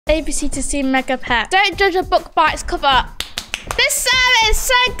𝐴𝐵𝐶𝐸. Don't judge a book by its cover. This server is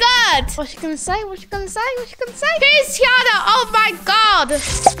so good. What's she gonna say? What's she gonna say? What's she gonna say? Who's Tiana? Oh my god.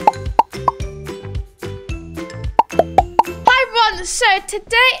 Hi everyone. So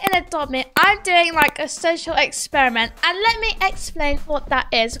today in 𝗦𝗨𝗕𝗦𝗖𝗥𝗕𝗘, I'm doing like a social experiment, and let me explain what that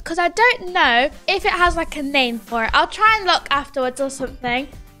is because I don't know if it has like a name for it. I'll try and look afterwards or something.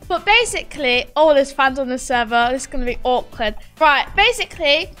 But basically, oh, there's fans on the server. This is gonna be awkward. Right,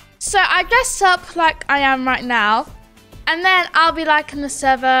 basically, so I dress up like I am right now. And then I'll be like in the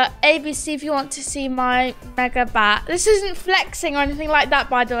server, ABC if you want to see my mega bat. This isn't flexing or anything like that,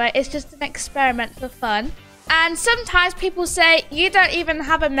 by the way. It's just an experiment for fun. And sometimes people say, you don't even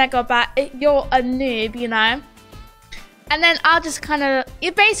have a mega bat. You're a noob, you know. And then I'll just kind of,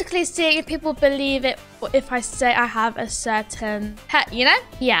 you basically see if people believe it if I say I have a certain pet, you know?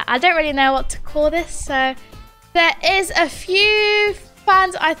 Yeah, I don't really know what to call this. So there is a few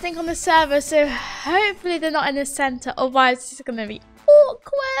fans I think on the server, so hopefully they're not in the center, otherwise it's gonna be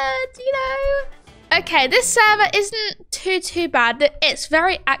awkward, you know. Okay, this server isn't too bad. It's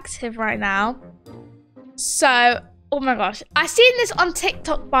very active right now, so oh my gosh, I seen this on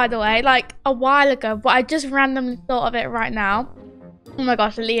TikTok by the way, like a while ago, but I just randomly thought of it right now. Oh my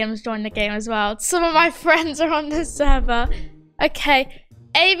gosh, Liam's joined the game as well. Some of my friends are on the server. Okay,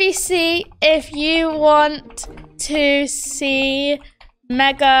 ABC if you want to see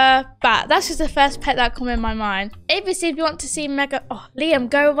mega bat. That's just the first pet that come in my mind. ABC if you want to see mega. Oh, Liam,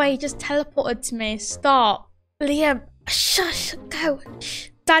 go away. He just teleported to me. Stop. Liam, shush, go. Shh.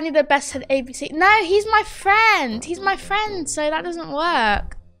 Danny the best said ABC. No, he's my friend. He's my friend, so that doesn't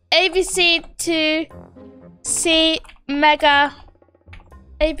work. ABC to see mega.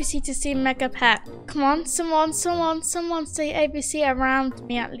 ABC to see mega pet. Come on, someone say ABC around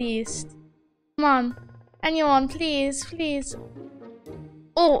me at least. Come on. Anyone, please.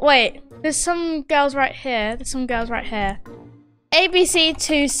 Oh, wait. There's some girls right here. ABC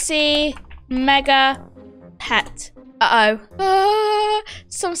to see mega pet. Uh-oh.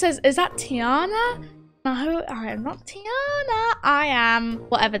 Someone says, is that Tiana? No, I am not Tiana. I am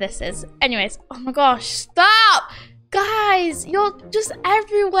whatever this is. Anyways, oh my gosh, stop! Guys, you're just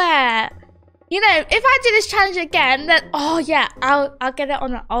everywhere. You know, if I do this challenge again, then, oh yeah, I'll get it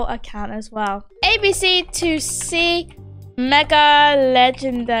on an alt account as well. ABC to see mega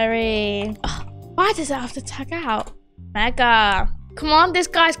legendary. Oh, why does it have to tag out? Mega. Come on, this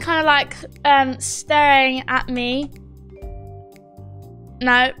guy's kind of like staring at me.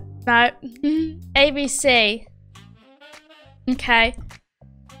 No. ABC. Okay.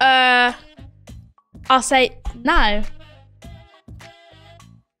 I'll say no.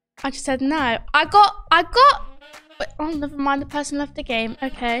 I just said no. I got. Wait, oh, never mind. The person left the game.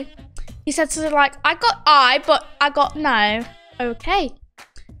 Okay. He said something like, but I got no. Okay.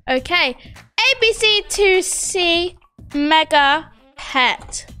 ABC to see mega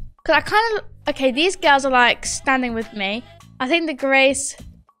pet. Because I kind of... Okay, these girls are like standing with me. I think the Grace...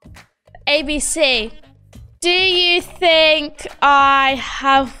 ABC. Do you think I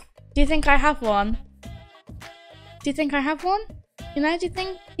have one? You know, do you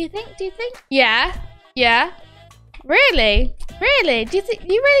think? Yeah. Really? Do you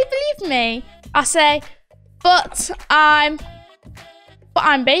really believe me? I say, but I'm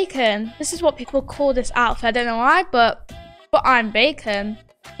bacon. This is what people call this outfit. I don't know why, but I'm bacon.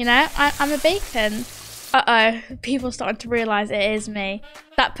 You know, I'm a bacon. Uh-oh, people starting to realize it is me.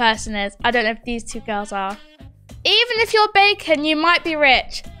 That person is. I don't know if these two girls are. Even if you're bacon, you might be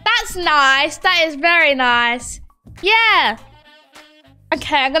rich. That's nice. That is very nice. Yeah.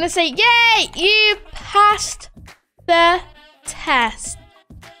 Okay, I'm gonna say, yay, you passed the test.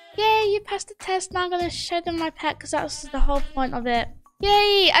 Yay, you passed the test. Now I'm gonna show them my pet because that's the whole point of it.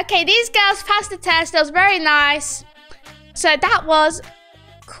 Yay. Okay, these girls passed the test. That was very nice. So that was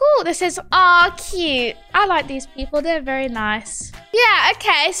cool. This is cute. I like these people. They're very nice. Yeah,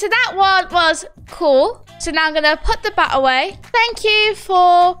 okay. So that one was cool. So now I'm gonna put the bat away. Thank you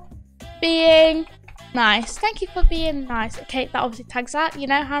for being nice. Okay, that obviously tags that. You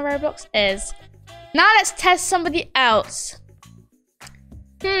know how Roblox is. Now let's test somebody else.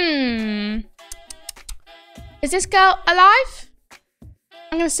 Is this girl alive?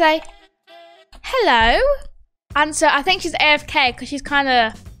 I'm gonna say hello. And so I think she's AFK because she's kind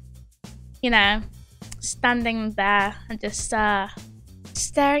of, you know, standing there and just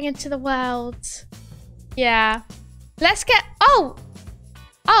staring into the world. Yeah. Let's get... Oh,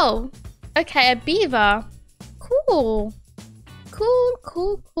 okay, a beaver. Cool.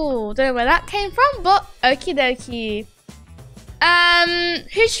 Don't know where that came from, but okie dokie.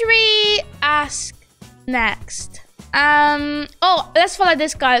 Who should we ask next? Oh, let's follow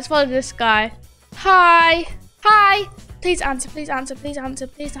this guy. Let's follow this guy. Hi. Hi. Please answer. Please answer. Please answer.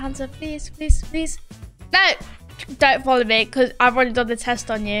 Please answer. Please. Please. Please. No. Don't follow me because I've already done the test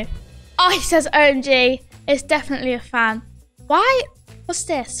on you. Oh, he says OMG. It's definitely a fan. Why? What's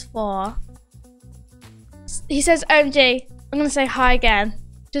this for? He says OMG. I'm going to say hi again.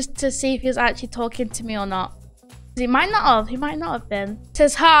 Just to see if he was actually talking to me or not. He might not have. He might not have been.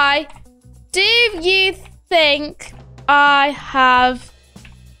 Says hi. Do you think I have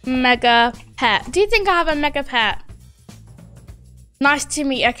mega pet? Do you think I have a mega pet? Nice to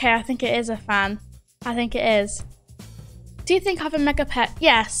meet you. Okay, I think it is a fan. I think it is. Do you think I have a mega pet?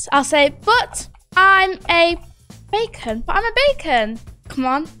 Yes. I'll say, but I'm a bacon. But I'm a bacon. Come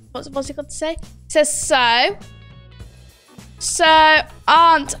on. What's he got to say? He says, so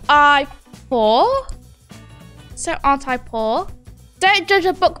aren't I poor? So aren't I poor? Don't judge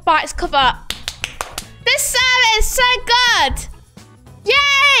a book by its cover. This server is so good.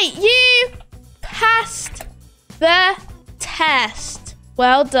 Yay! You passed the test.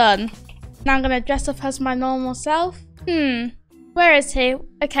 Well done. Now I'm going to dress up as my normal self. Where is he?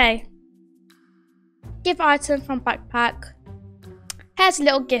 Okay. Give item from backpack. Here's a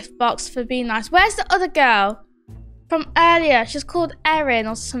little gift box for being nice. Where's the other girl? From earlier. She's called Erin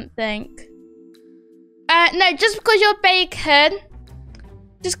or something. No, just because you're bacon.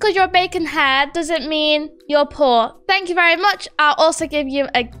 Just because you're bacon hair doesn't mean you're poor. Thank you very much. I'll also give you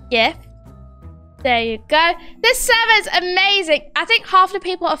a gift. There you go. This server is amazing. I think half the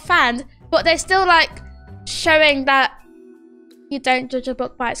people are fans, but they're still like showing that you don't judge a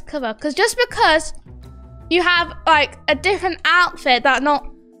book by its cover. Because just because you have like a different outfit that not,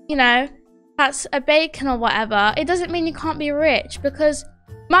 you know, that's a bacon or whatever, it doesn't mean you can't be rich. Because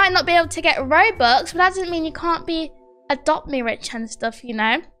you might not be able to get Robux, but that doesn't mean you can't be adopt me rich and stuff, you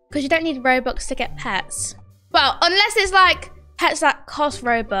know? Because you don't need Robux to get pets. Well, unless it's like pets that cost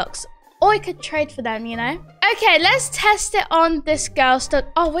Robux. Or you could trade for them, you know? Okay, let's test it on this girl.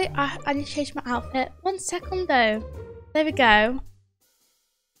 Oh, wait, I need to change my outfit. 1 second, though. There we go.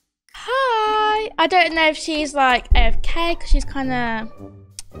 Hi. I don't know if she's like AFK, because she's kind of...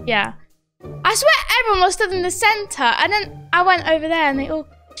 Yeah. I swear everyone was stood in the center, and then I went over there, and they all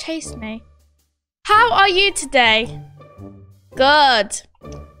chased me. How are you today? Good.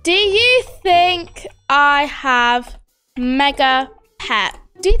 Do you think I have mega pet?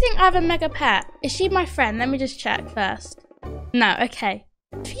 Do you think I have a mega pet? Is she my friend? Let me just check first. No, okay.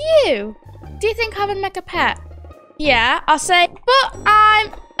 Phew. Do you think I have a mega pet? Yeah, I'll say, but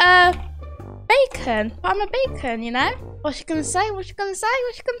I'm a bacon. But I'm a bacon, you know? What's she gonna say? What's she gonna say?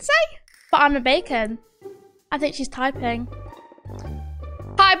 What's she gonna say? But I'm a bacon. I think she's typing.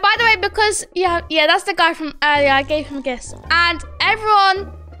 Hi, by the way, because, yeah, that's the guy from earlier. I gave him a kiss. And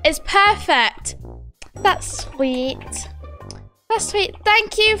everyone is perfect. That's sweet. That's sweet.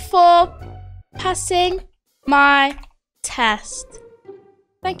 Thank you for passing my test.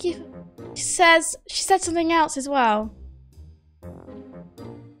 Thank you. She said something else as well.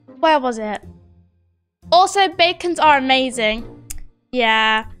 Where was it? Also, bacons are amazing.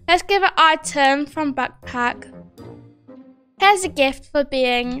 Yeah. Let's give an item from backpack. Here's a gift for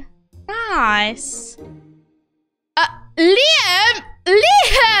being nice. Liam!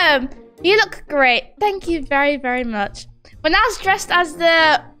 Liam! You look great. Thank you very, very much. When I was dressed as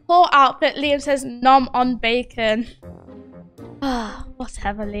the poor outfit, Liam says nom on bacon. Ah,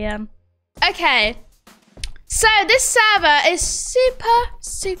 whatever, Liam. Okay. So this server is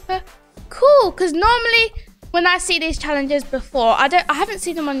super cool. Because normally when I see these challenges before, I haven't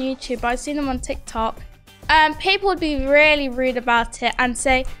seen them on YouTube, but I've seen them on TikTok. People would be really rude about it and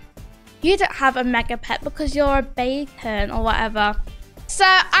say, you don't have a mega pet because you're a bacon or whatever. So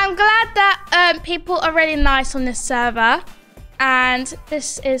I'm glad that people are really nice on this server. And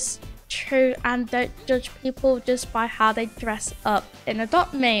this is true, and don't judge people just by how they dress up in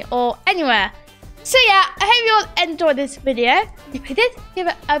Adopt Me or anywhere. So yeah, I hope you all enjoyed this video. If you did, give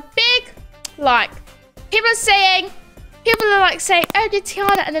it a big like. People are like saying, oh, did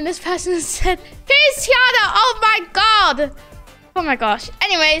Tiana? And then this person said, who's Tiana? Oh my god. Oh my gosh.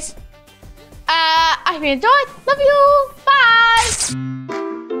 Anyways, I hope you enjoyed. Love you. Bye.